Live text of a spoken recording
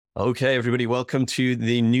Okay, everybody, welcome to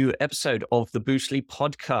the new episode of the Boostly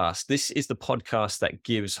podcast. This is the podcast that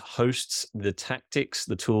gives hosts the tactics,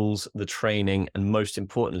 the tools, the training, and most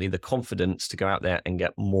importantly, the confidence to go out there and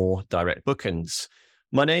get more direct bookings.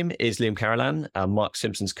 My name is Liam Carolan, Mark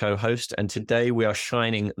Simpson's co-host, and today we are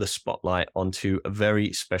shining the spotlight onto a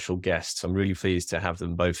very special guest. I'm really pleased to have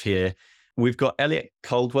them both here. We've got Elliot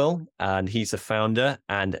Caldwell, and he's the founder,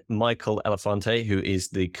 and Michael Elefante, who is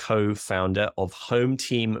the co-founder of Home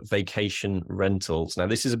Team Vacation Rentals. Now,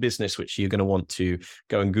 this is a business which you're going to want to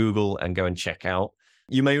go and Google and go and check out.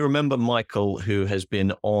 You may remember Michael, who has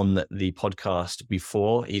been on the podcast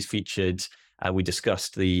before. He's featured, we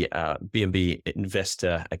discussed the B&B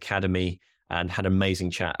Investor Academy and had an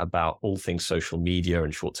amazing chat about all things social media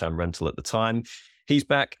and short-term rental at the time. He's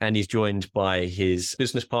back and he's joined by his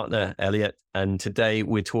business partner, Elliot. And today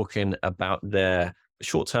we're talking about their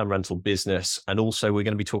short-term rental business. And also we're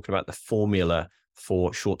going to be talking about the formula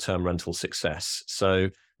for short-term rental success. So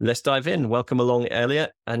let's dive in. Welcome along,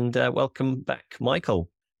 Elliot, and welcome back, Michael.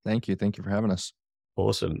 Thank you. Thank you for having us.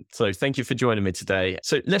 Awesome. So thank you for joining me today.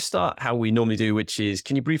 So let's start how we normally do, which is,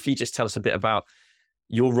 can you briefly just tell us a bit about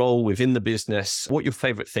your role within the business, what your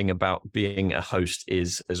favorite thing about being a host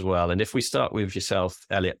is as well? And if we start with yourself,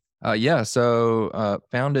 Elliot.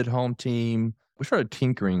 Founded Home Team. We started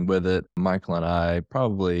tinkering with it, Michael and I,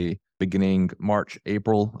 probably beginning March,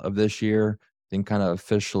 April of this year, then kind of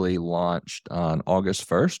officially launched on August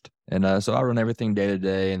 1st. And so I run everything day to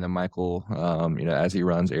day. And then Michael, as he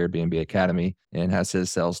runs Airbnb Academy and has his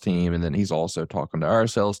sales team. And then he's also talking to our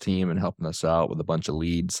sales team and helping us out with a bunch of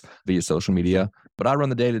leads via social media. But I run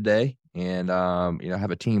the day to day and,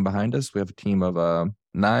 have a team behind us. We have a team of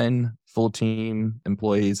 9 full-time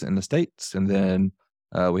employees in the States. And then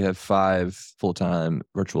we have 5 full-time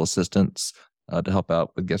virtual assistants to help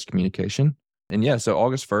out with guest communication. And so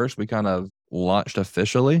August 1st, we kind of launched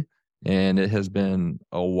officially. And it has been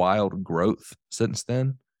a wild growth since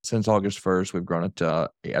then. Since August 1st, we've grown it to,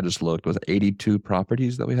 I just looked, with 82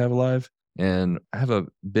 properties that we have live. And I have a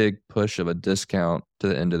big push of a discount to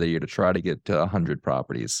the end of the year to try to get to 100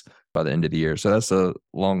 properties by the end of the year. So that's a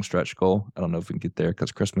long stretch goal. I don't know if we can get there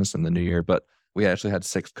because Christmas and the new year, but we actually had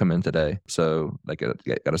 6 come in today. So that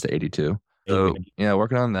got us to 82. So,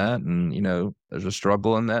 working on that. And, there's a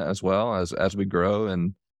struggle in that as well as we grow,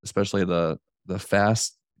 and especially the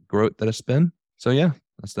fast growth that it's been. So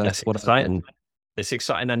that's what exciting. It's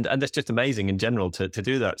exciting and that's just amazing in general to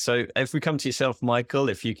do that. So if we come to yourself, Michael,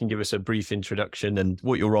 if you can give us a brief introduction and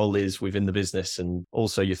what your role is within the business and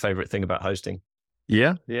also your favorite thing about hosting.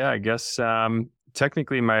 Yeah. I guess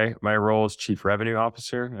technically my role is Chief Revenue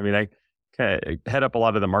Officer. I mean, I kind of head up a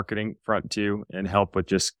lot of the marketing front too and help with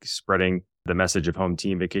just spreading the message of Home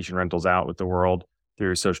Team Vacation Rentals out with the world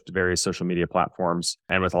through various social media platforms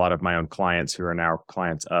and with a lot of my own clients who are now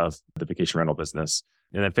clients of the vacation rental business.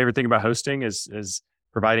 And the favorite thing about hosting is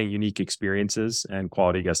providing unique experiences and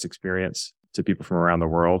quality guest experience to people from around the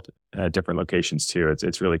world at different locations too.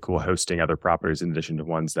 It's really cool hosting other properties in addition to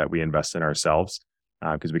ones that we invest in ourselves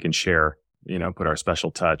because we can share, put our special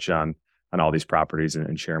touch on all these properties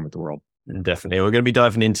and share them with the world. Definitely. We're going to be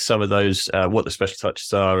diving into some of those, what the special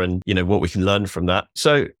touches are and, what we can learn from that.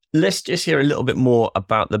 So let's just hear a little bit more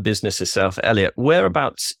about the business itself. Elliot,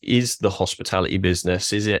 whereabouts is the hospitality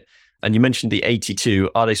business? Is it, and you mentioned the 82,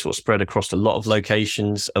 are they sort of spread across a lot of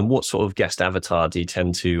locations? And what sort of guest avatar do you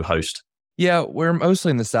tend to host? Yeah, we're mostly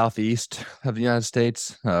in the southeast of the United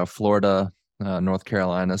States, Florida, North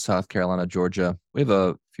Carolina, South Carolina, Georgia. We have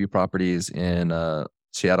a few properties in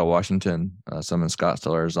Seattle, Washington, some in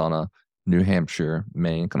Scottsdale, Arizona, New Hampshire,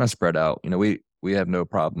 Maine, kind of spread out. We have no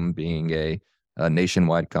problem being a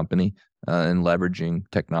nationwide company and leveraging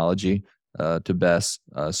technology to best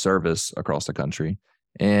service across the country.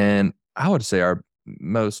 And I would say our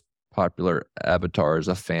most popular avatar is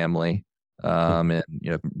a family and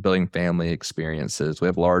building family experiences. We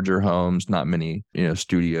have larger homes, not many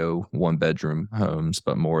studio 1-bedroom homes,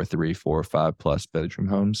 but more 3, 4, 5+ bedroom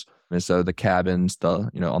homes. And so the cabins,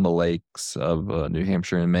 on the lakes of New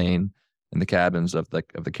Hampshire and Maine, and the cabins of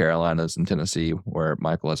the Carolinas and Tennessee, where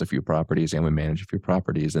Michael has a few properties and we manage a few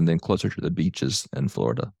properties, and then closer to the beaches in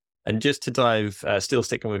Florida. And just to dive, still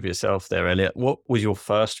sticking with yourself there, Elliot, what was your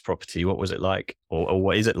first property? What was it like? Or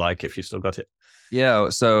what is it like if you've still got it? Yeah,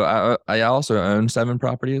 so I also own 7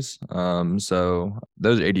 properties. So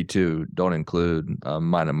those 82 don't include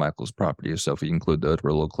mine and Michael's properties. So if we include those,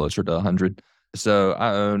 we're a little closer to 100. So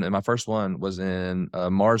I own, and my first one was in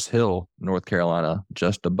Mars Hill, North Carolina,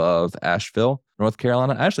 just above Asheville, North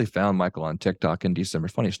Carolina. I actually found Michael on TikTok in December.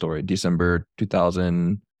 Funny story, December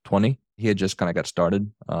 2020. He had just kind of got started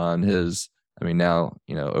on his I mean, now,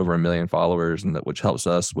 over 1 million followers, and which helps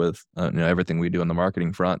us with, everything we do on the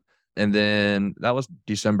marketing front. And then that was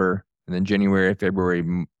December. And then January, February,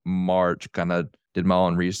 March, kind of did my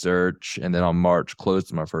own research. And then on March,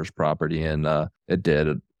 closed my first property. And it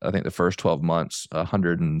did, I think the first 12 months,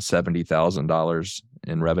 $170,000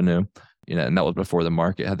 in revenue. And that was before the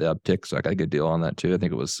market had the uptick. So I got a good deal on that too. I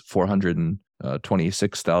think it was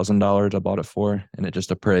 $426,000 I bought it for. And it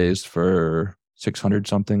just appraised for 600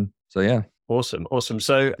 something. So yeah. Awesome.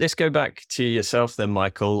 So let's go back to yourself then,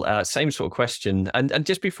 Michael. Same sort of question. And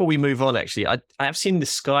just before we move on, actually, I have seen the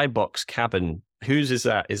Skybox cabin. Whose is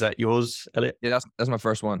that? Is that yours, Elliot? Yeah, that's my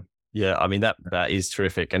first one. Yeah, I mean, that is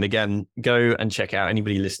terrific. And again, go and check out,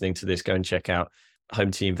 anybody listening to this, go and check out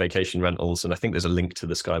Home Team Vacation Rentals. And I think there's a link to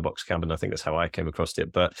the Skybox cabin. I think that's how I came across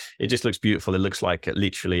it. But it just looks beautiful. It looks like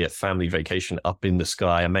literally a family vacation up in the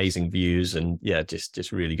sky, amazing views. And yeah,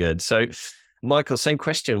 just really good. So Michael, same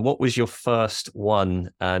question. What was your first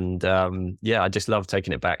one? And I just love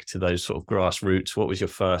taking it back to those sort of grassroots. What was your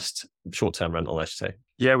first short-term rental, I should say?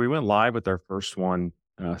 Yeah, we went live with our first one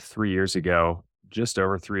 3 years ago, just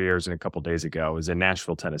over 3 years and a couple of days ago. It was in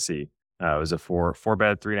Nashville, Tennessee. It was a four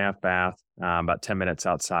bed, 3.5 bath, about 10 minutes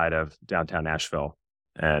outside of downtown Nashville,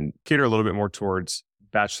 and cater a little bit more towards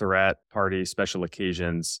bachelorette parties, special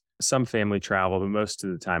occasions, some family travel, but most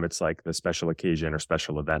of the time it's like the special occasion or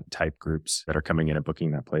special event type groups that are coming in and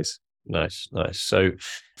booking that place. Nice. So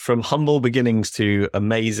from humble beginnings to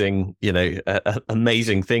amazing,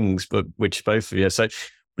 amazing things, but which both of you. So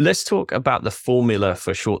let's talk about the formula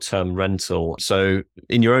for short-term rental. So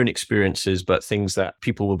in your own experiences, but things that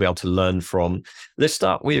people will be able to learn from. Let's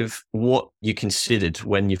start with what you considered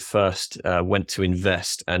when you first went to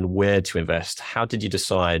invest and where to invest. How did you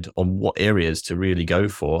decide on what areas to really go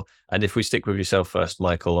for? And if we stick with yourself first,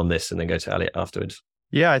 Michael, on this, and then go to Elliot afterwards.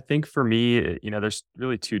 Yeah, I think for me, there's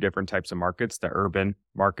really two different types of markets: the urban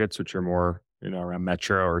markets, which are more, around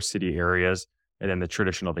metro or city areas, and then the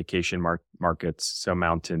traditional vacation markets, so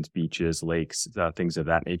mountains, beaches, lakes, things of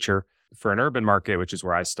that nature. For an urban market, which is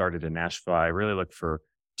where I started in Nashville, I really look for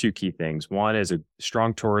two key things. One is a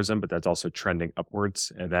strong tourism, but that's also trending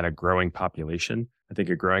upwards, and then a growing population. I think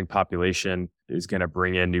a growing population is going to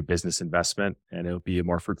bring in new business investment, and it'll be a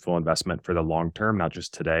more fruitful investment for the long term, not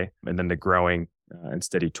just today. And then the growing and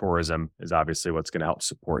steady tourism is obviously what's going to help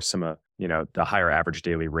support some of, the higher average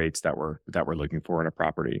daily rates that we're looking for in a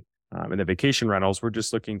property. And the vacation rentals, we're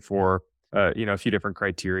just looking for, a few different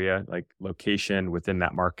criteria, like location within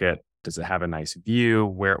that market. Does it have a nice view?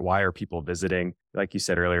 Why are people visiting? Like you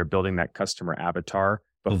said earlier, building that customer avatar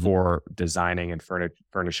before designing and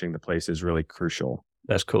furnishing the place is really crucial.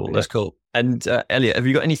 That's cool. Yeah. That's cool. And Elliot, have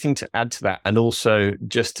you got anything to add to that? And also,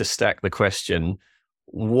 just to stack the question,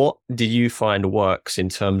 what do you find works in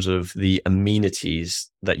terms of the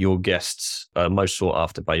amenities that your guests are most sought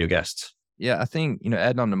after by your guests? Yeah, I think,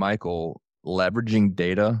 adding on to Michael, leveraging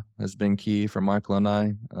data has been key for Michael and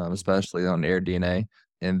I, especially on AirDNA.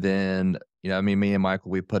 And then, me and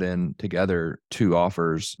Michael, we put in together 2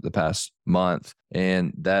 offers the past month,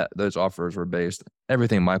 and those offers were based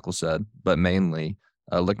everything Michael said, but mainly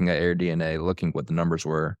looking at AirDNA, looking what the numbers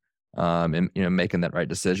were, and making that right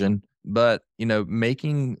decision. But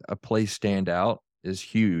making a place stand out is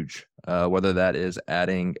huge. Whether that is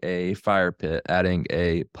adding a fire pit, adding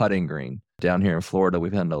a putting green. Down here in Florida,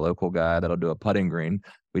 we've had a local guy that'll do a putting green.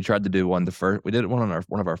 We tried to do one we did one on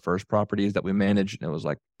one of our first properties that we managed, and it was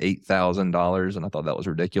like $8,000, and I thought that was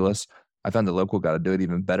ridiculous. I found the local guy to do an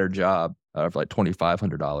even better job for like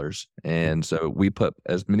 $2,500. And so we put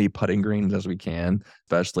as many putting greens as we can,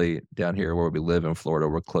 especially down here where we live in Florida.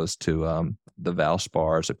 We're close to the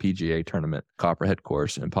Valspar, it's a PGA tournament, Copperhead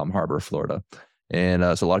course in Palm Harbor, Florida. And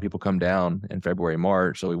so a lot of people come down in February,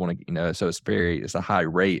 March. So we want to, so it's a high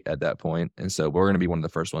rate at that point. And so we're going to be one of the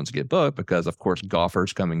first ones to get booked because, of course,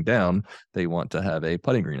 golfers coming down, they want to have a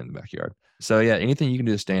putting green in the backyard. So yeah, anything you can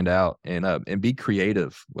do to stand out and be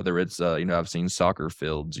creative, whether it's, I've seen soccer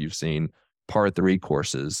fields, you've seen par 3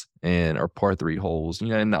 courses or par 3 holes,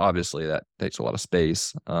 and obviously that takes a lot of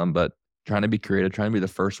space. But trying to be creative, trying to be the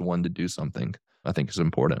first one to do something, I think is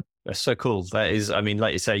important. That's so cool. That is,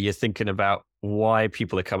 like you say, you're thinking about why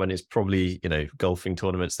people are coming is probably, golfing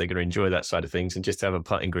tournaments. They're going to enjoy that side of things. And just to have a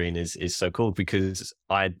putting green is so cool, because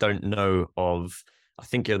I don't know I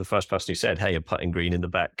think you're the first person who said, hey, a putting green in the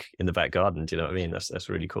back garden. Do you know what I mean? That's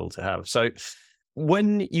really cool to have. So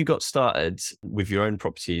when you got started with your own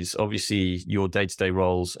properties, obviously your day-to-day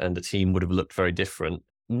roles and the team would have looked very different.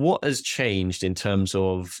 what has changed in terms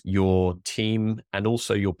of your team and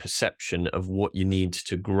also your perception of what you need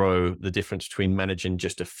to grow, the difference between managing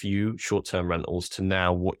just a few short-term rentals to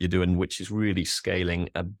now what you're doing, which is really scaling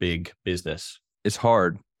a big business? It's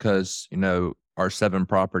hard because, our 7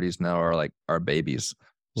 properties now are like our babies.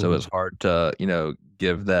 So it's hard to,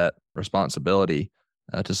 give that responsibility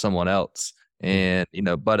to someone else. And,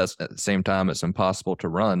 but at the same time, it's impossible to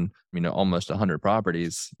run, almost 100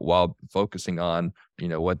 properties while focusing on,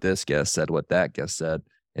 what this guest said, what that guest said.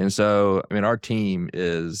 And so, our team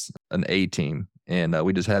is an A team. And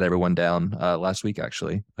we just had everyone down last week,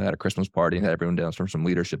 actually. I had a Christmas party and had everyone down for some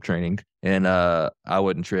leadership training. And I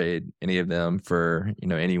wouldn't trade any of them for,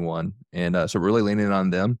 anyone. And so really leaning on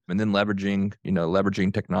them and then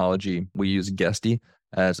leveraging technology. We use Guesty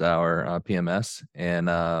as our PMS and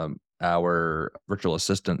our virtual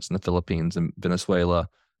assistants in the Philippines and Venezuela.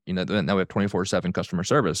 Now we have 24/7 customer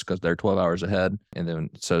service because they're 12 hours ahead. And then,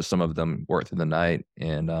 so some of them work through the night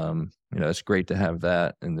and, it's great to have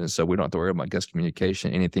that. And then, so we don't have to worry about guest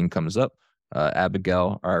communication. Anything comes up,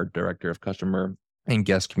 Abigail, our director of customer and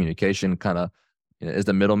guest communication kind of is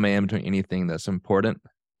the middleman between anything that's important.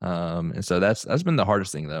 And so that's been the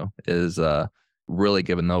hardest thing though, is, really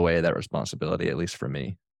giving away that responsibility, at least for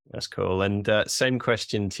me. That's cool. And same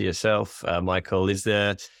question to yourself, Michael. Is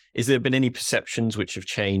there been any perceptions which have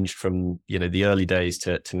changed from the early days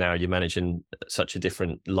to now you're managing such a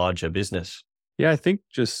different, larger business? Yeah, I think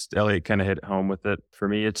just Elliot kind of hit home with it. For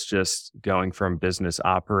me, it's just going from business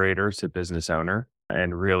operator to business owner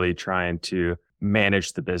and really trying to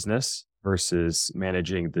manage the business versus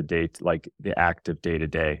managing the active day to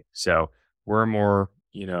day. So we're more,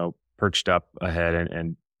 perched up ahead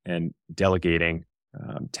and delegating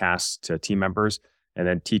tasks to team members and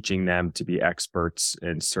then teaching them to be experts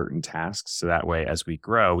in certain tasks. So that way, as we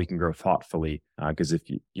grow, we can grow thoughtfully. Because if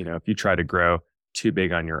you try to grow too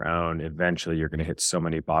big on your own, eventually you're going to hit so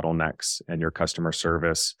many bottlenecks, and your customer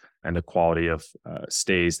service and the quality of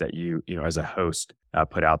stays that you as a host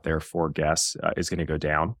put out there for guests is going to go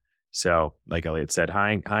down. So like Elliot said,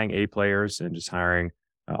 hiring A players and just hiring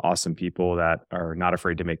awesome people that are not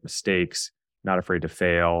afraid to make mistakes, not afraid to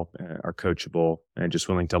fail, are coachable and just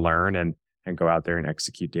willing to learn and go out there and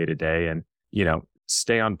execute day to day and,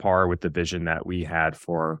 stay on par with the vision that we had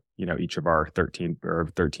for, each of our 13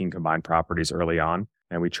 combined properties early on.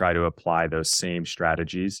 And we try to apply those same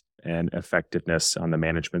strategies and effectiveness on the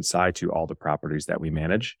management side to all the properties that we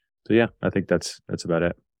manage. So yeah, I think that's about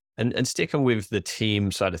it. And sticking with the team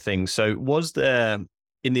side of things. So was there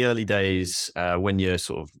in the early days when you're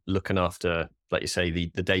sort of looking after, like you say, the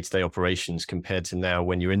day-to-day operations compared to now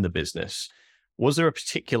when you're in the business, was there a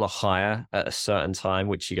particular hire at a certain time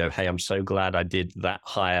which you go, hey, I'm so glad I did that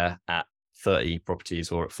hire at 30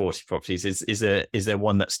 properties or at 40 properties? Is there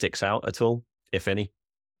one that sticks out at all, if any?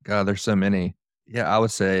 God, there's so many. Yeah, I would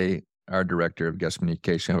say our director of guest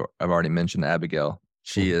communication, I've already mentioned Abigail.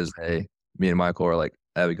 She is me and Michael are like,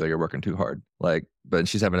 Abigail, you're working too hard. But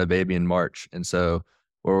she's having a baby in March. And so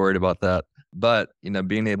we're worried about that. But,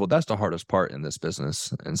 that's the hardest part in this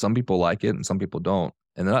business. And some people like it and some people don't.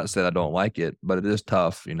 And not to say I don't like it, but it is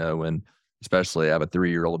tough, when especially I have a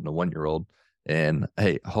 3-year-old and a 1-year-old and,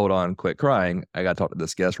 hey, hold on, quit crying. I got to talk to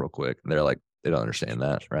this guest real quick. And they're like, they don't understand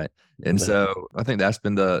that. Right. And so I think that's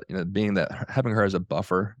been having her as a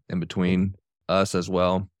buffer in between us as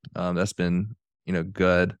well. That's been,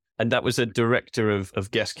 good. And that was a director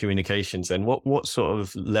of guest communications. And what sort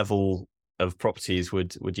of level of properties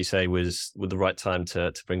would you say was the right time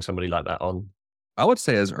to bring somebody like that on? I would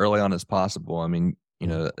say as early on as possible. I mean,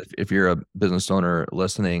 if you're a business owner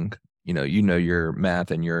listening, you know your math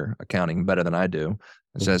and your accounting better than I do.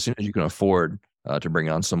 And so as soon as you can afford to bring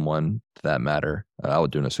on someone to that matter, I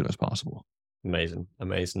would do it as soon as possible. Amazing.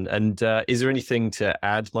 And is there anything to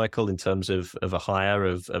add, Michael, in terms of a hire,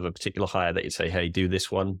 of a particular hire that you'd say, hey, do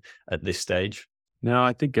this one at this stage? No,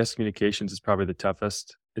 I think guest communications is probably the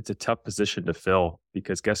toughest. It's a tough position to fill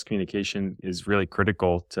because guest communication is really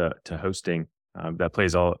critical to hosting. That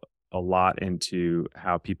plays a lot into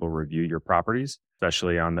how people review your properties,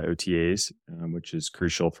 especially on the OTAs, which is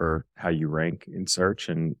crucial for how you rank in search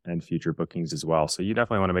and future bookings as well. So you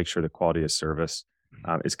definitely want to make sure the quality of service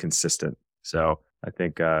is consistent. So I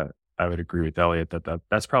think I would agree with Elliot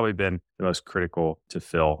that's probably been the most critical to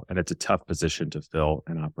fill, and it's a tough position to fill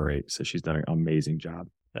and operate. So she's done an amazing job.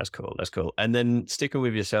 That's cool. And then sticking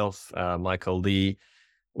with yourself, Michael,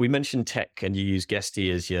 we mentioned tech and you use Guesty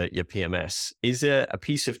as your PMS. Is there a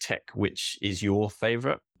piece of tech which is your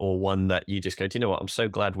favorite, or one that you just go, do you know what? I'm so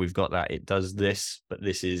glad we've got that. It does this, but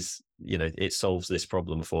this is, it solves this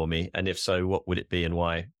problem for me. And if so, what would it be and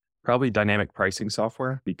why? Probably dynamic pricing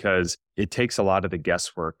software, because it takes a lot of the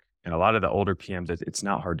guesswork, and a lot of the older PMs, it's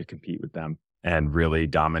not hard to compete with them and really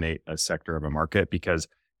dominate a sector of a market. Because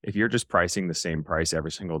if you're just pricing the same price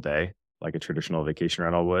every single day, like a traditional vacation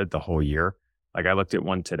rental would the whole year, like I looked at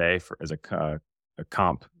one today as a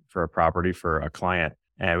comp for a property for a client,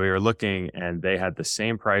 and we were looking, and they had the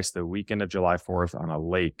same price the weekend of July 4th on a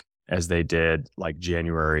lake as they did like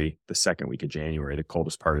January, the second week of January, the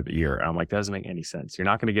coldest part of the year. And I'm like, that doesn't make any sense. You're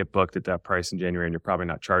not going to get booked at that price in January, and you're probably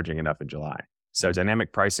not charging enough in July. So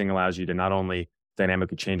dynamic pricing allows you to not only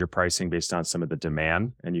dynamically change your pricing based on some of the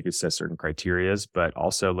demand, and you can set certain criterias, but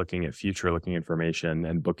also looking at future-looking information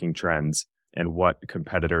and booking trends and what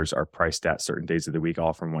competitors are priced at certain days of the week,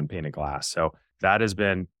 all from one pane of glass. So that has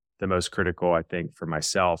been the most critical, I think, for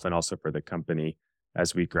myself and also for the company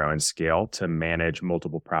as we grow and scale to manage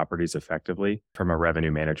multiple properties effectively from a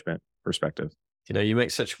revenue management perspective. You know, you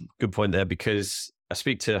make such a good point there, because I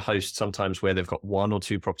speak to hosts sometimes where they've got one or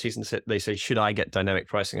two properties and they say, should I get dynamic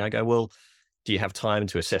pricing? I go, well, do you have time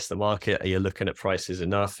to assess the market? Are you looking at prices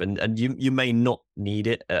enough? And you may not need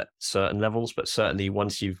it at certain levels, but certainly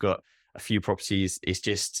once you've got a few properties,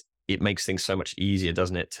 it makes things so much easier,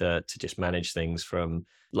 doesn't it, to just manage things from,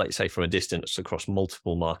 like you say, from a distance across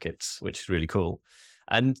multiple markets, which is really cool.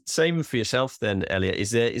 And same for yourself then, Elliot.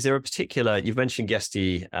 Is there a particular, you've mentioned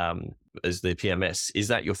Guesty as the PMS. Is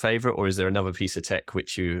that your favorite, or is there another piece of tech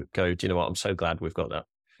which you go, do you know what, I'm so glad we've got that?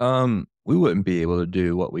 We wouldn't be able to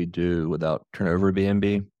do what we do without Turnover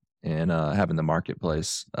B&B and having the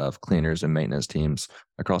marketplace of cleaners and maintenance teams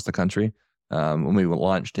across the country. When we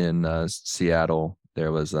launched in Seattle,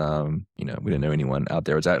 there was, we didn't know anyone out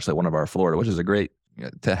there. It was actually one of our Florida, which is a great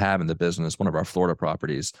to have in the business, one of our Florida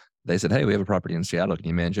properties. They said, hey, we have a property in Seattle. Can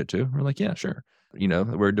you manage it too? We're like, yeah, sure.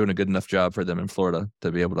 We're doing a good enough job for them in Florida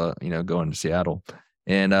to be able to, go into Seattle.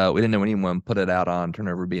 And we didn't know anyone, put it out on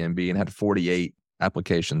Turnover B&B and had 48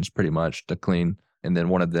 applications pretty much to clean. And then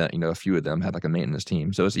one of the, a few of them had like a maintenance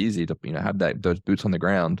team. So it's easy to, have those boots on the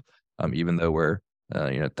ground, even though we're,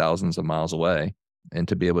 thousands of miles away, and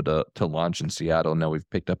to be able to launch in Seattle. Now we've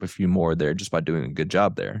picked up a few more there just by doing a good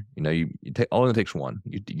job there. You take, only takes one.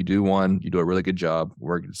 You do one, you do a really good job,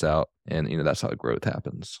 work this out, and that's how growth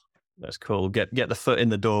happens. That's cool. Get the foot in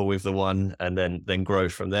the door with the one, and then grow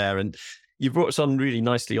from there. And you brought us on really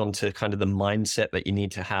nicely onto kind of the mindset that you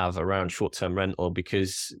need to have around short-term rental,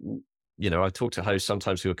 because I've talked to hosts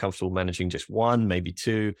sometimes who are comfortable managing just one, maybe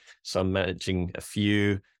two, some managing a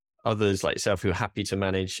few, others like yourself who are happy to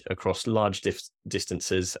manage across large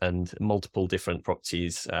distances and multiple different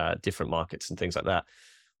properties, different markets and things like that.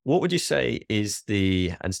 What would you say is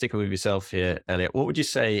and sticking with yourself here, Elliot, what would you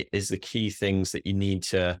say is the key things that you need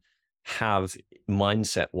to have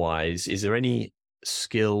mindset-wise? Is there any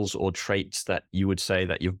skills or traits that you would say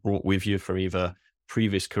that you've brought with you from either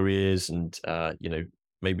previous careers and,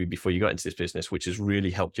 maybe before you got into this business, which has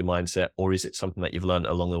really helped your mindset, or is it something that you've learned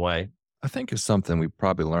along the way? I think it's something we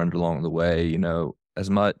probably learned along the way.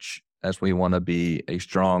 As much as we want to be a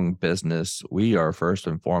strong business, we are first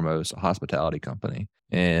and foremost a hospitality company.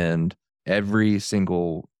 And every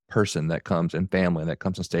single person that comes and family that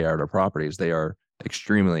comes and stay at our properties, they are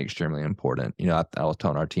extremely, extremely important. I was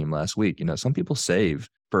telling our team last week, some people save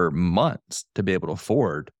for months to be able to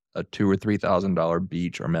afford a $2,000 or $3,000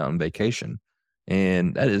 beach or mountain vacation.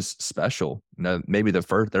 And that is special. Maybe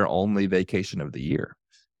their only vacation of the year.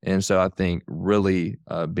 And so I think really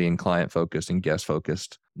being client focused and guest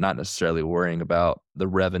focused, not necessarily worrying about the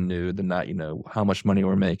revenue, how much money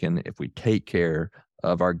we're making. If we take care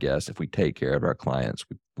of our guests, if we take care of our clients,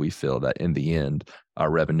 we feel that in the end, our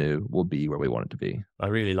revenue will be where we want it to be. I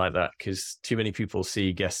really like that, because too many people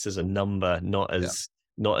see guests as a number, not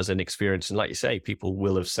as an experience. And like you say, people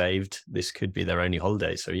will have saved. This could be their only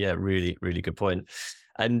holiday. So yeah, really, really good point.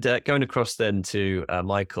 And going across then to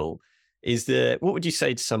Michael, what would you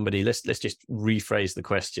say to somebody, let's just rephrase the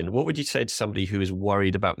question. What would you say to somebody who is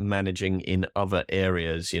worried about managing in other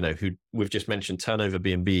areas, who we've just mentioned Turnover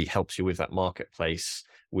B&B helps you with that marketplace,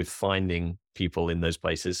 with finding people in those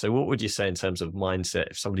places. So what would you say in terms of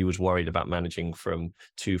mindset, if somebody was worried about managing from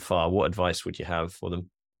too far, what advice would you have for them?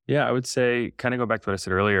 Yeah, I would say kind of go back to what I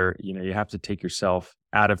said earlier, you have to take yourself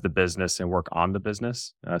out of the business and work on the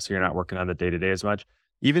business. So you're not working on the day-to-day as much.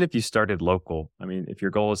 Even if you started local, if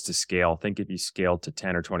your goal is to scale, think if you scale to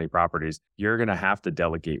 10 or 20 properties, you're going to have to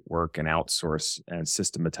delegate work and outsource and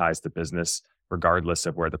systematize the business regardless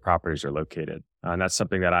of where the properties are located. And that's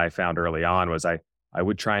something that I found early on was I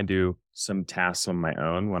would try and do some tasks on my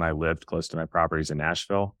own when I lived close to my properties in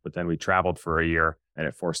Nashville, but then we traveled for a year and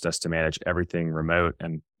it forced us to manage everything remote,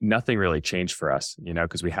 and nothing really changed for us,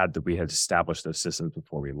 because we had established those systems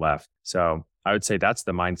before we left. So I would say that's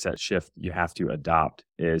the mindset shift you have to adopt,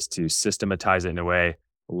 is to systematize it in a way,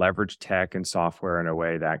 leverage tech and software in a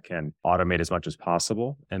way that can automate as much as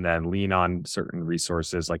possible, and then lean on certain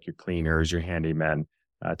resources like your cleaners, your handymen,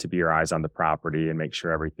 to be your eyes on the property and make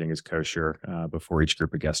sure everything is kosher before each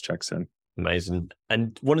group of guests checks in. Amazing.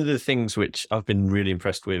 And one of the things which I've been really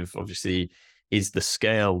impressed with, obviously, is the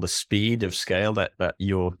scale, the speed of scale that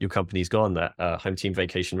your company's gone, that Home Team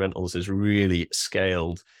Vacation Rentals is really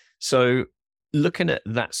scaled. So looking at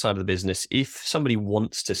that side of the business, if somebody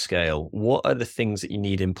wants to scale, what are the things that you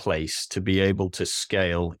need in place to be able to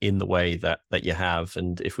scale in the way that you have?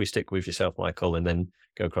 And if we stick with yourself, Michael, and then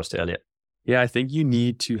go across to Elliot. Yeah, I think you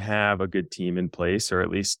need to have a good team in place, or at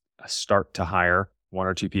least start to hire one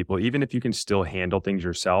or two people, even if you can still handle things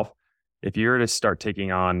yourself. If you're to start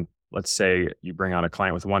taking on, let's say you bring on a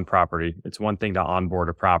client with one property, it's one thing to onboard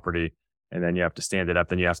a property and then you have to stand it up,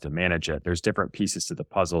 then you have to manage it. There's different pieces to the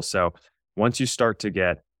puzzle. So once you start to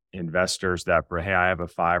get investors that, hey, I have a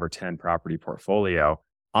 5 or 10 property portfolio,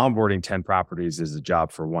 onboarding 10 properties is a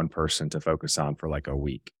job for one person to focus on for like a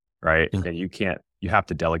week, right? Yeah. And you have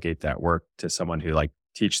to delegate that work to someone who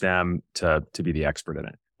teach them to be the expert in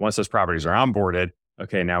it. Once those properties are onboarded,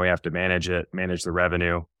 okay, now we have to manage it, manage the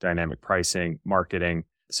revenue, dynamic pricing, marketing.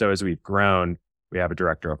 So as we've grown, we have a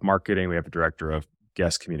director of marketing, we have a director of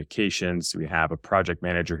guest communications, we have a project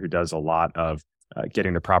manager who does a lot of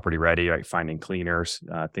getting the property ready, like finding cleaners,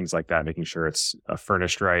 things like that, making sure it's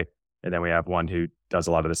furnished right. And then we have one who does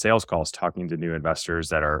a lot of the sales calls, talking to new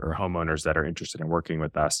investors or homeowners that are interested in working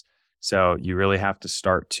with us. So you really have to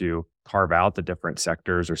start to carve out the different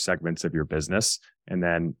sectors or segments of your business and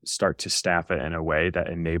then start to staff it in a way that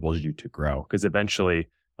enables you to grow. Because eventually,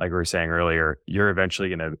 like we were saying earlier, you're eventually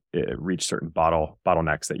going to reach certain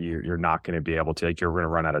bottlenecks that you're not going to be able to, you're going to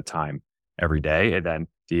run out of time every day. And then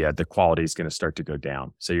the quality is going to start to go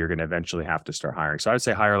down. So you're going to eventually have to start hiring. So I would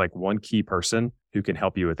say hire one key person who can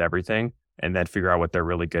help you with everything, and then figure out what they're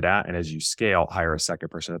really good at. And as you scale, hire a second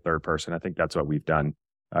person, a third person. I think that's what we've done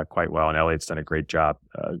quite well. And Elliot's done a great job,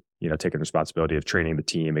 taking responsibility of training the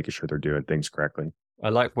team, making sure they're doing things correctly. I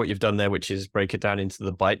like what you've done there, which is break it down into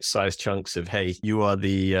the bite-sized chunks of, hey, you are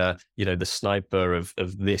the, the sniper of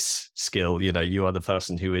this skill. You are the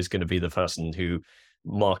person who is going to be the person who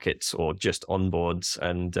markets or just onboards.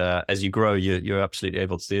 And as you grow, you're absolutely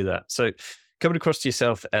able to do that. So coming across to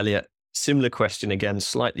yourself, Elliot, similar question again,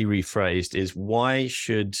 slightly rephrased, is why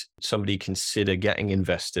should somebody consider getting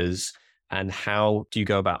investors? And how do you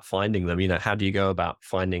go about finding them? How do you go about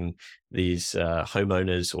finding these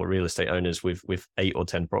homeowners or real estate owners with 8 or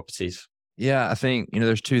 10 properties? Yeah, I think,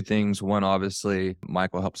 there's two things. One, obviously,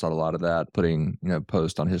 Michael helps out a lot of that, putting,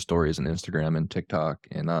 posts on his stories and Instagram and TikTok.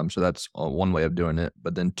 And so that's one way of doing it.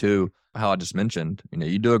 But then two, how I just mentioned,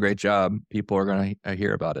 you do a great job. People are going to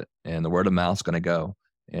hear about it and the word of mouth is going to go.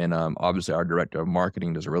 And obviously our director of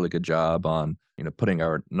marketing does a really good job on, putting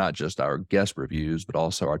not just our guest reviews, but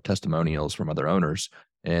also our testimonials from other owners.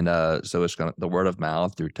 And so it's the word of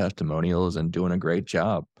mouth through testimonials and doing a great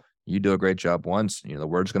job. You do a great job once, the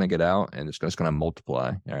word's going to get out and it's just going to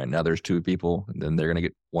multiply. All right, now there's 2 people, and then they're going to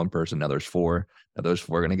get 1 person. Now there's 4. Now those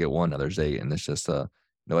 4 are going to get 1. Now there's 8. And it's just a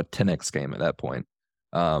 10x game at that point.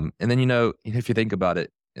 And then, if you think about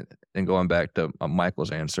it, and going back to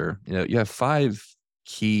Michael's answer, you have 5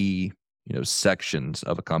 key, sections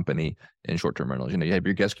of a company in short-term rentals. You have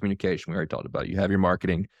your guest communication. We already talked about it. You have your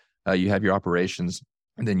marketing, you have your operations,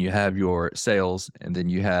 and then you have your sales, and then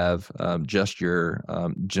you have just your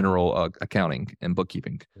general accounting and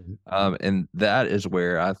bookkeeping. Mm-hmm. And that is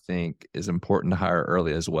where I think is important to hire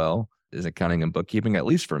early as well, is accounting and bookkeeping, at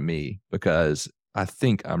least for me, because I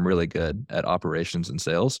think I'm really good at operations and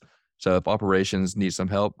sales. So if operations needs some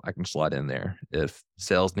help, I can slide in there. If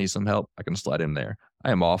sales needs some help, I can slide in there. I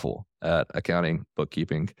am awful at accounting,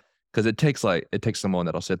 bookkeeping, because it takes someone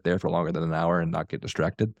that'll sit there for longer than an hour and not get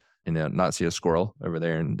distracted, not see a squirrel over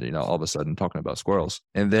there and, all of a sudden talking about squirrels.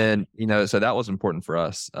 And then, so that was important for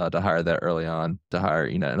us to hire that early on, to hire,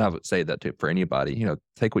 and I would say that too for anybody,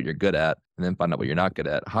 take what you're good at and then find out what you're not good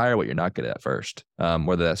at. Hire what you're not good at first,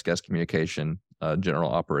 whether that's guest communication, general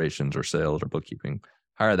operations or sales or bookkeeping.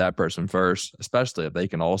 Hire that person first, especially if they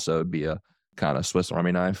can also be a kind of Swiss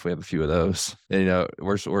Army knife. We have a few of those. And,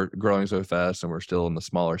 we're growing so fast and we're still on the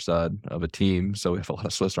smaller side of a team. So we have a lot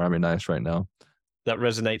of Swiss Army knives right now. that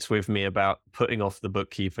resonates with me about putting off the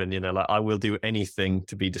bookkeeping. Like I will do anything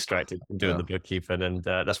to be distracted from doing Yeah. the bookkeeping, and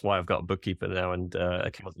that's why I've got a bookkeeper now and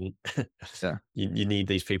accountant. Yeah. You need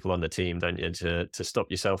these people on the team, don't you, to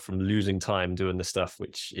stop yourself from losing time doing the stuff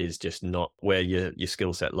which is just not where your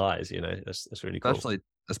skill set lies. That's really cool.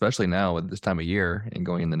 Especially now with this time of year and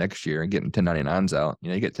going in the next year and getting 1099s out.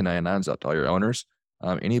 You get 1099s out to all your owners.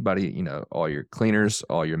 Anybody, all your cleaners,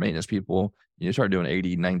 all your maintenance people, you start doing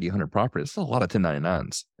 80, 90, 100 properties. It's a lot of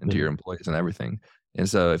 1099s into your employees and everything. And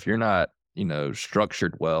so if you're not,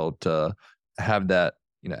 structured well to have that,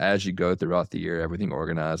 as you go throughout the year, everything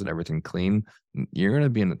organized and everything clean, you're going to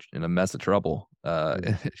be in a mess of trouble,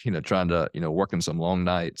 trying to, working some long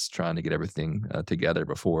nights, trying to get everything together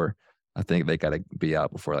before I think they got to be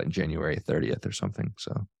out before like January 30th or something.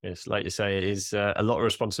 So yes, like you say, it is a lot of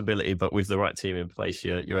responsibility, but with the right team in place,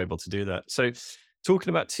 you're able to do that. So talking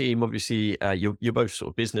about team, obviously you're both sort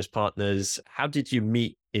of business partners. How did you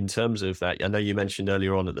meet in terms of that? I know you mentioned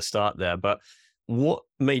earlier on at the start there, but what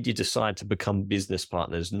made you decide to become business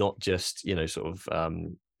partners, not just, sort of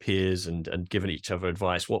peers and giving each other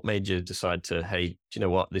advice? What made you decide to, hey, do you know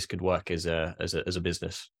what, this could work as a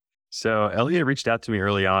business? So Elliot reached out to me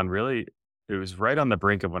early on. Really, it was right on the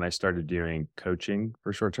brink of when I started doing coaching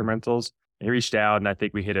for short-term rentals. He reached out and I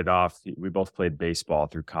think we hit it off. We both played baseball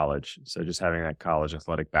through college. So just having that college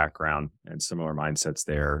athletic background and similar mindsets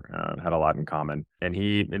there had a lot in common. And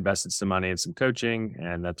he invested some money in some coaching,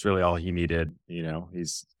 and that's really all he needed.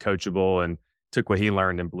 He's coachable and took what he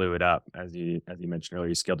learned and blew it up. As you mentioned earlier,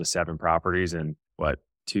 he scaled to 7 properties in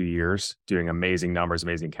 2 years, doing amazing numbers,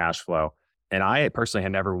 amazing cash flow. And I personally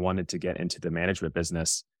had never wanted to get into the management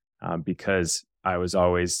business because I was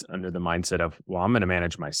always under the mindset of, well, I'm going to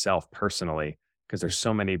manage myself personally, because there's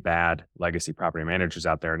so many bad legacy property managers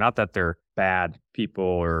out there. Not that they're bad people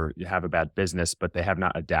or you have a bad business, but they have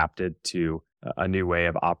not adapted to a new way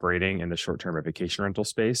of operating in the short-term vacation rental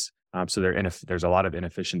space. So there's a lot of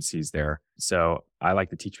inefficiencies there. So I like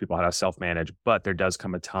to teach people how to self-manage, but there does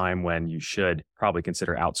come a time when you should probably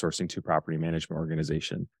consider outsourcing to a property management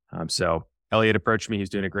organization. So Elliot approached me. He's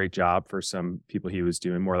doing a great job for some people he was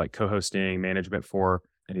doing more like co-hosting management for.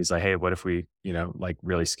 And he's like, hey, what if we,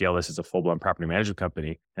 really scale this as a full-blown property management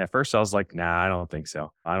company? And at first I was like, nah, I don't think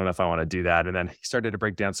so. I don't know if I want to do that. And then he started to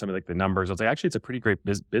break down some of the numbers. I was like, actually, it's a pretty great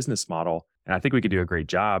business model. And I think we could do a great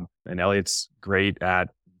job. And Elliot's great at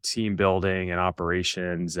team building and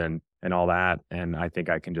operations and all that. And I think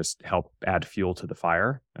I can just help add fuel to the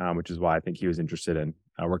fire, which is why I think he was interested in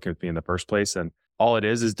working with me in the first place. And all it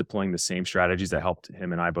is deploying the same strategies that helped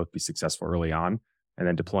him and I both be successful early on, and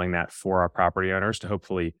then deploying that for our property owners to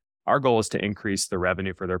hopefully, our goal is to increase the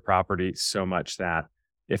revenue for their property so much that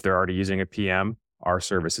if they're already using a PM, our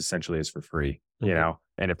service essentially is for free, and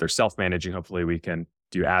if they're self-managing, hopefully we can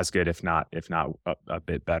do as good, if not a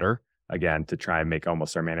bit better, again, to try and make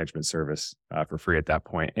almost our management service for free at that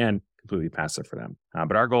point and completely passive for them.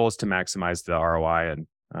 But our goal is to maximize the ROI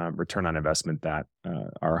and return on investment that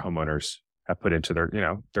our homeowners have put into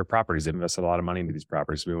their properties. They've invested a lot of money into these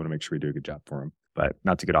properties. So we want to make sure we do a good job for them, but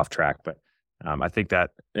not to get off track. But I think that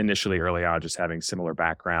initially early on, just having similar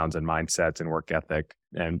backgrounds and mindsets and work ethic,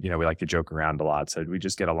 and, we like to joke around a lot. So we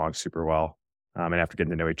just get along super well. And after getting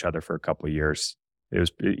to know each other for a couple of years, it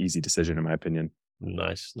was an easy decision, in my opinion.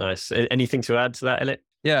 Nice. Anything to add to that, Elliot?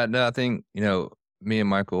 Yeah, no, I think, me and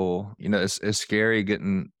Michael, it's scary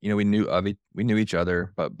getting, we knew each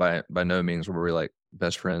other, but by no means were we like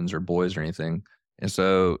best friends or boys or anything. And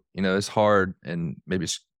so, it's hard and maybe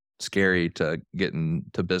scary to get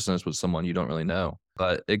into business with someone you don't really know,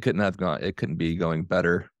 but it couldn't be going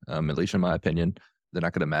better, at least in my opinion, than I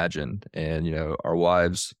could imagine. And, our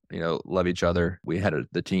wives, love each other. We had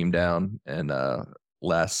the team down, and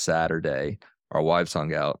last Saturday, our wives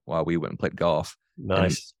hung out while we went and played golf.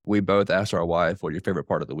 Nice. And we both asked our wife, what your favorite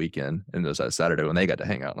part of the weekend? And it was that Saturday when they got to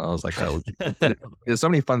hang out. And I was like, oh, there's so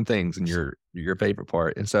many fun things in your favorite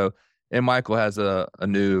part. And Michael has a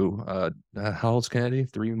new, how old's Kennedy?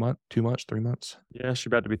 3 months, 2 months, 3 months? Yeah, she's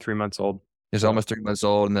about to be 3 months old. He's almost 3 months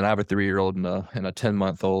old. And then I have a 3-year-old and a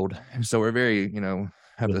 10-month-old. And so we're very,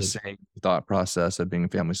 have the same thought process of being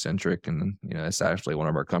family centric. And, it's actually one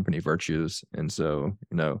of our company virtues. And so,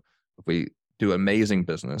 if we do amazing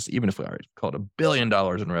business, even if we already called $1 billion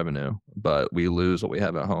in revenue, but we lose what we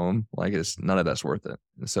have at home, like none of that's worth it.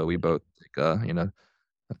 And so we both take,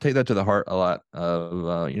 take that to the heart a lot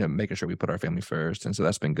of, making sure we put our family first. And so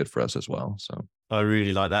that's been good for us as well. So I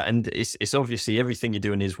really like that. And it's obviously everything you're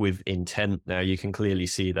doing is with intent. Now you can clearly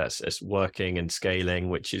see that's working and scaling,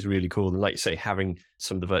 which is really cool. And like you say, having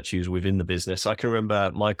some of the virtues within the business. I can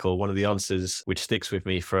remember, Michael, one of the answers which sticks with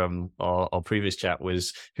me from our previous chat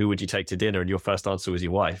was, who would you take to dinner? And your first answer was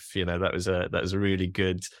your wife. That was a really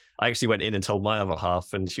good. I actually went in and told my other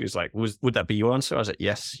half, and she was like, would that be your answer? I was like,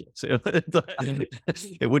 yes.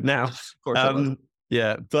 It would now. of course, I love it.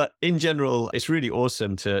 Yeah, but in general, it's really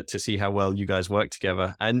awesome to see how well you guys work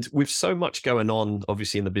together. And with so much going on,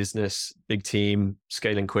 obviously in the business, big team,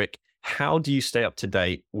 scaling quick, how do you stay up to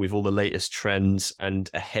date with all the latest trends and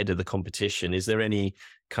ahead of the competition? Is there any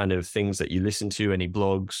kind of things that you listen to, any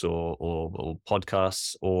blogs or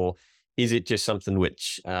podcasts, or is it just something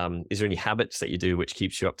which, is there any habits that you do which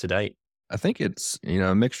keeps you up to date? I think it's,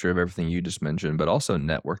 a mixture of everything you just mentioned, but also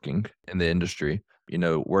networking in the industry.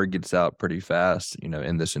 Word gets out pretty fast,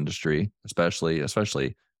 in this industry,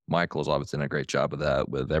 especially Michael's obviously done a great job of that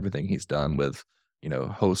with everything he's done with,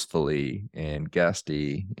 Hostfully and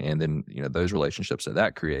Guesty, and then, those relationships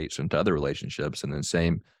that creates into other relationships. And then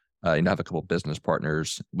same, have a couple of business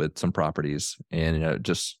partners with some properties, and,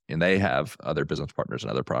 and they have other business partners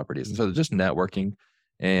and other properties. And so just networking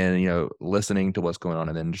and, listening to what's going on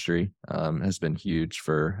in the industry has been huge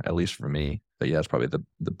at least for me. But yeah, it's probably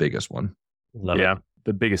the biggest one. Love it.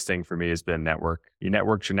 The biggest thing for me has been network. You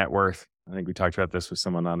network's your net worth. I think we talked about this with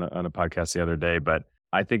someone on a podcast the other day, but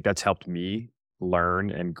I think that's helped me learn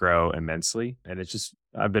and grow immensely. And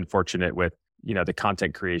I've been fortunate with, the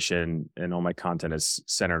content creation, and all my content is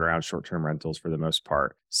centered around short-term rentals for the most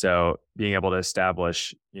part. So being able to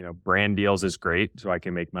establish, brand deals is great. So I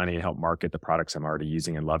can make money and help market the products I'm already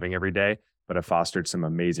using and loving every day. But I've fostered some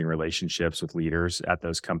amazing relationships with leaders at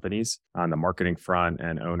those companies on the marketing front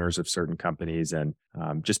and owners of certain companies, and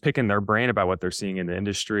just picking their brain about what they're seeing in the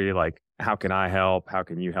industry, like how can I help? How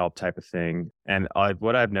can you help type of thing. And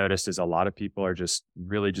what I've noticed is a lot of people are just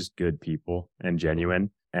really just good people and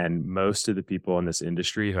genuine. And most of the people in this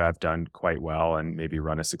industry who have done quite well and maybe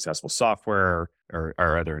run a successful software or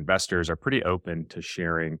other investors are pretty open to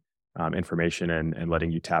sharing information and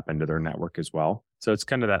letting you tap into their network as well. So it's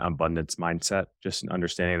kind of that abundance mindset, just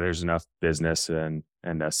understanding there's enough business and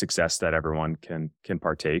success that everyone can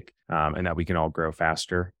partake, and that we can all grow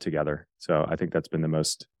faster together. So I think that's been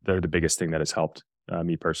the biggest thing that has helped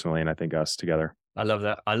me personally, and I think us together. I love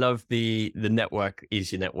that. I love the network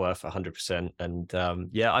is your net worth 100%. And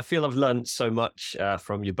I feel I've learned so much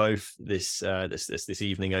from you both this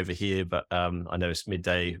evening over here, but I know it's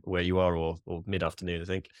midday where you are, or mid-afternoon, I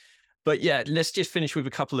think. But yeah, let's just finish with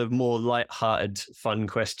a couple of more light-hearted, fun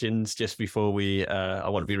questions just before I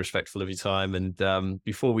want to be respectful of your time. And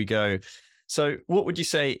before we go, so what would you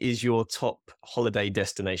say is your top holiday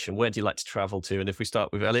destination? Where do you like to travel to? And if we start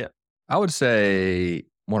with Elliot? I would say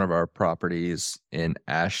one of our properties in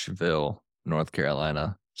Asheville, North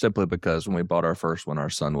Carolina, simply because when we bought our first one, our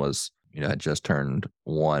son was, had just turned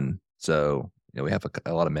 1. So, we have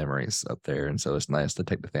a lot of memories up there. And so it's nice to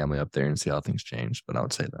take the family up there and see how things change. But I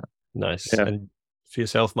would say that. Nice. Yeah. And for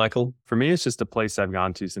yourself, Michael? For me, it's just a place I've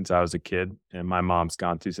gone to since I was a kid, and my mom's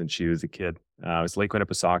gone to since she was a kid. It's Lake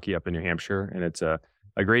Winnipesaukee up in New Hampshire, and it's a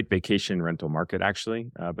great vacation rental market, actually.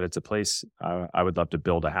 But it's a place I would love to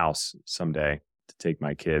build a house someday to take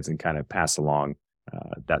my kids and kind of pass along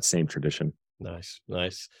that same tradition. Nice.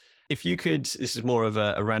 If you could, this is more of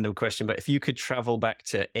a random question, but if you could travel back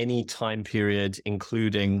to any time period,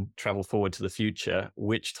 including travel forward to the future,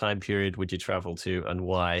 which time period would you travel to and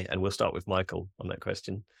why? And we'll start with Michael on that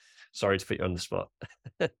question. Sorry to put you on the spot.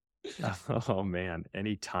 Oh man,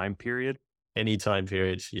 any time period? Any time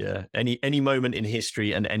period, yeah. Any moment in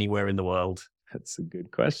history and anywhere in the world. That's a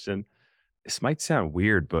good question. This might sound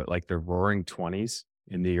weird, but like the Roaring 20s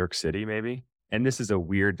in New York City, maybe. And this is a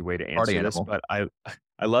weird way to answer this, but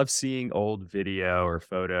I love seeing old video or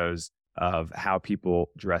photos of how people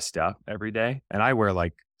dressed up every day. And I wear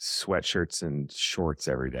like sweatshirts and shorts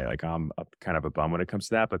every day. Like I'm kind of a bum when it comes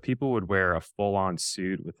to that, but people would wear a full on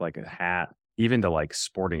suit with like a hat, even to like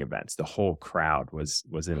sporting events. The whole crowd was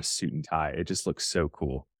in a suit and tie. It just looks so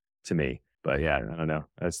cool to me. But yeah, I don't know.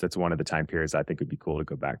 That's one of the time periods I think would be cool to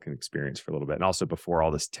go back and experience for a little bit. And also before all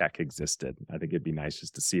this tech existed, I think it'd be nice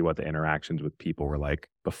just to see what the interactions with people were like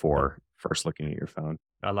before first looking at your phone.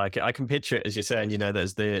 I like it. I can picture it as you're saying,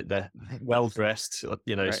 there's the well-dressed,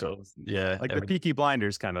 Right. sort of, yeah. Like the Peaky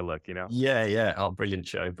Blinders kind of look, Yeah. Oh, brilliant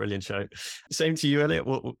show. Same to you, Elliot.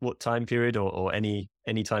 What time period or any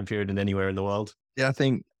time period and anywhere in the world? Yeah, I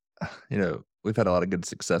think, we've had a lot of good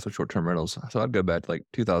success with short-term rentals. So I'd go back to like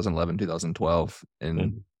 2011, 2012,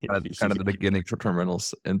 and kind of the beginning short-term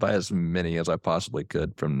rentals, and buy as many as I possibly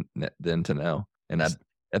could from then to now. And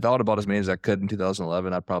if I would have bought as many as I could in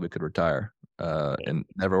 2011, I probably could retire and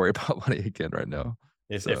never worry about money again right now.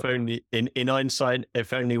 If only in hindsight,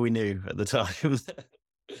 if only we knew at the time.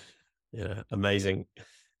 Yeah, amazing.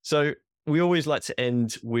 So we always like to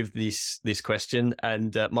end with this question.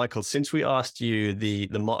 And Michael, since we asked you the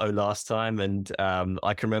motto last time, and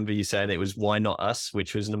I can remember you saying it was "Why not us,"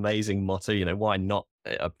 which was an amazing motto. Why not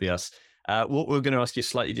be us? What we're going to ask you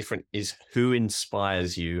slightly different is who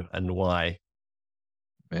inspires you and why.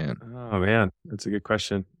 Man, oh man, that's a good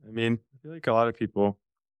question. I mean, I feel like a lot of people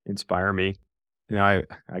inspire me. I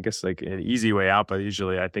guess like an easy way out, but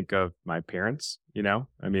usually I think of my parents.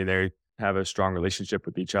 I mean, they have a strong relationship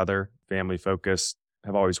with each other, family focused,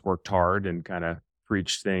 have always worked hard and kind of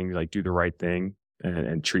preach things like do the right thing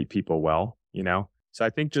and treat people well, So I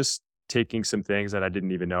think just taking some things that I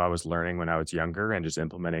didn't even know I was learning when I was younger and just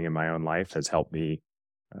implementing in my own life has helped me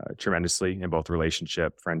tremendously in both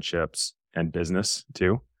relationship, friendships, and business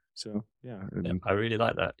too. So yeah, I really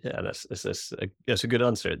like that. Yeah, that's a good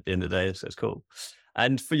answer at the end of the day. That's cool.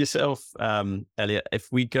 And for yourself, Elliot, if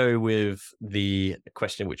we go with the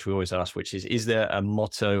question which we always ask, which is there a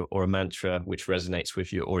motto or a mantra which resonates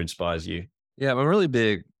with you or inspires you? Yeah, I'm a really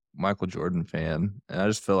big Michael Jordan fan. And I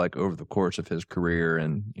just feel like over the course of his career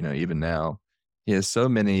and, even now, he has so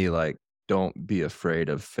many like, don't be afraid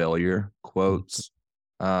of failure quotes.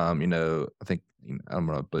 I think I'm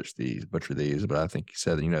going to butcher these, but I think he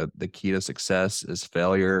said, the key to success is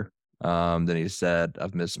failure. Then he said,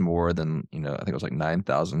 I've missed more than, I think it was like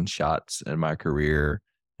 9,000 shots in my career.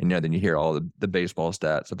 And, then you hear all the baseball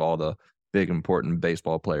stats of all the big, important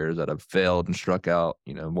baseball players that have failed and struck out,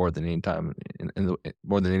 more than any time,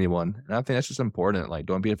 more than anyone. And I think that's just important. Like,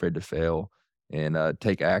 don't be afraid to fail and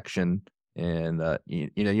take action. And,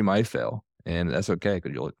 you might fail. And that's okay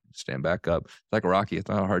because you'll stand back up. It's like Rocky. It's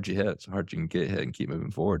not how hard you hit. It's how hard you can get hit and keep moving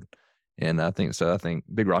forward. And I think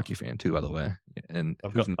big Rocky fan too, by the way. And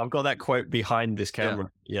I've got that quote behind this camera.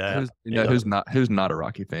 Yeah. Who's not a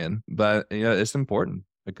Rocky fan, but it's important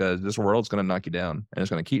because this world's going to knock you down and it's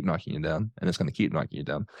going to keep knocking you down and it's going to keep knocking you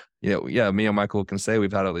down. Me and Michael can say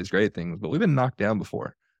we've had all these great things, but we've been knocked down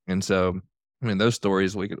before. And so, I mean, those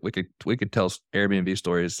stories we could tell Airbnb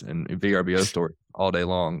stories and VRBO stories all day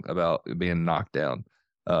long about being knocked down.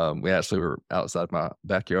 We actually were outside my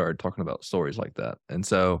backyard talking about stories like that. And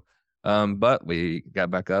so, but we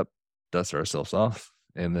got back up, dusted ourselves off,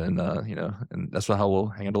 and then, and that's how we'll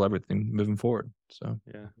handle everything moving forward. So,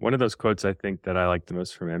 yeah. One of those quotes I think that I like the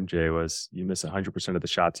most from MJ was, you miss 100% of the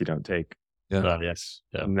shots you don't take. Yeah. Yes.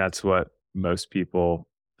 Yeah. And that's what most people,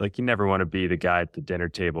 like, you never want to be the guy at the dinner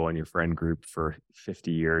table in your friend group for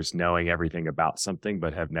 50 years, knowing everything about something,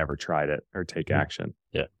 but have never tried it or take action.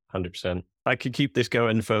 Yeah. 100%. I could keep this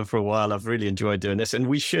going for a while. I've really enjoyed doing this, and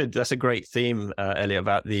we should. That's a great theme, Elliot,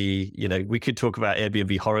 about we could talk about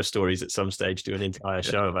Airbnb horror stories at some stage, do an entire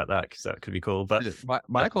show about that because that could be cool. But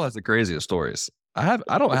Michael has the craziest stories. I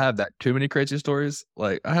don't have that too many crazy stories.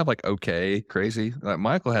 Like I have like okay crazy. Like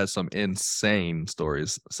Michael has some insane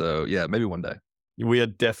stories. So yeah, maybe one day. We are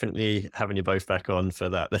definitely having you both back on for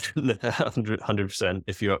that. 100%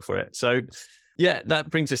 if you're up for it. So yeah, that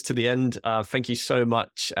brings us to the end. Thank you so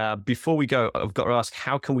much. Before we go, I've got to ask,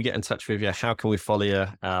 how can we get in touch with you? How can we follow you?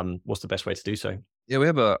 What's the best way to do so? Yeah, we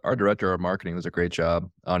have our director of marketing does a great job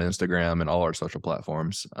on Instagram and all our social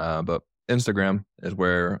platforms. But Instagram is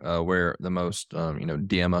where the most,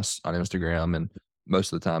 DM us on Instagram. And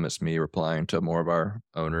most of the time it's me replying to more of our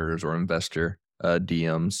owners or investor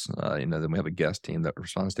DMs. Then we have a guest team that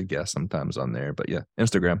responds to guests sometimes on there. But yeah,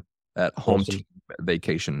 Instagram at Home Team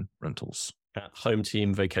Vacation Rentals. At Home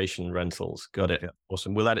Team Vacation Rentals. Got it. Yeah.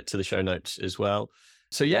 Awesome. We'll add it to the show notes as well.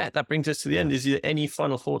 So yeah, that brings us to the end. Is there any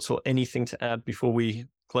final thoughts or anything to add before we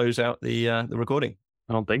close out the recording?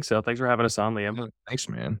 I don't think so. Thanks for having us on, Liam. Thanks,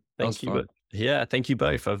 man. Thank you. Thank you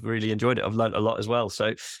both. I've really enjoyed it. I've learned a lot as well.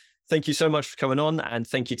 So thank you so much for coming on. And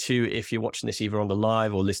thank you too, if you're watching this either on the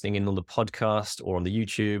live or listening in on the podcast or on the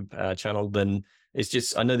YouTube channel, then it's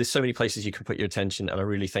just, I know there's so many places you can put your attention, and I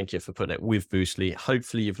really thank you for putting it with Boostly.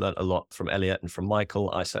 Hopefully you've learned a lot from Elliot and from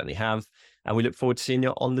Michael. I certainly have. And we look forward to seeing you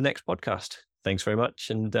on the next podcast. Thanks very much.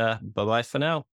 And bye-bye for now.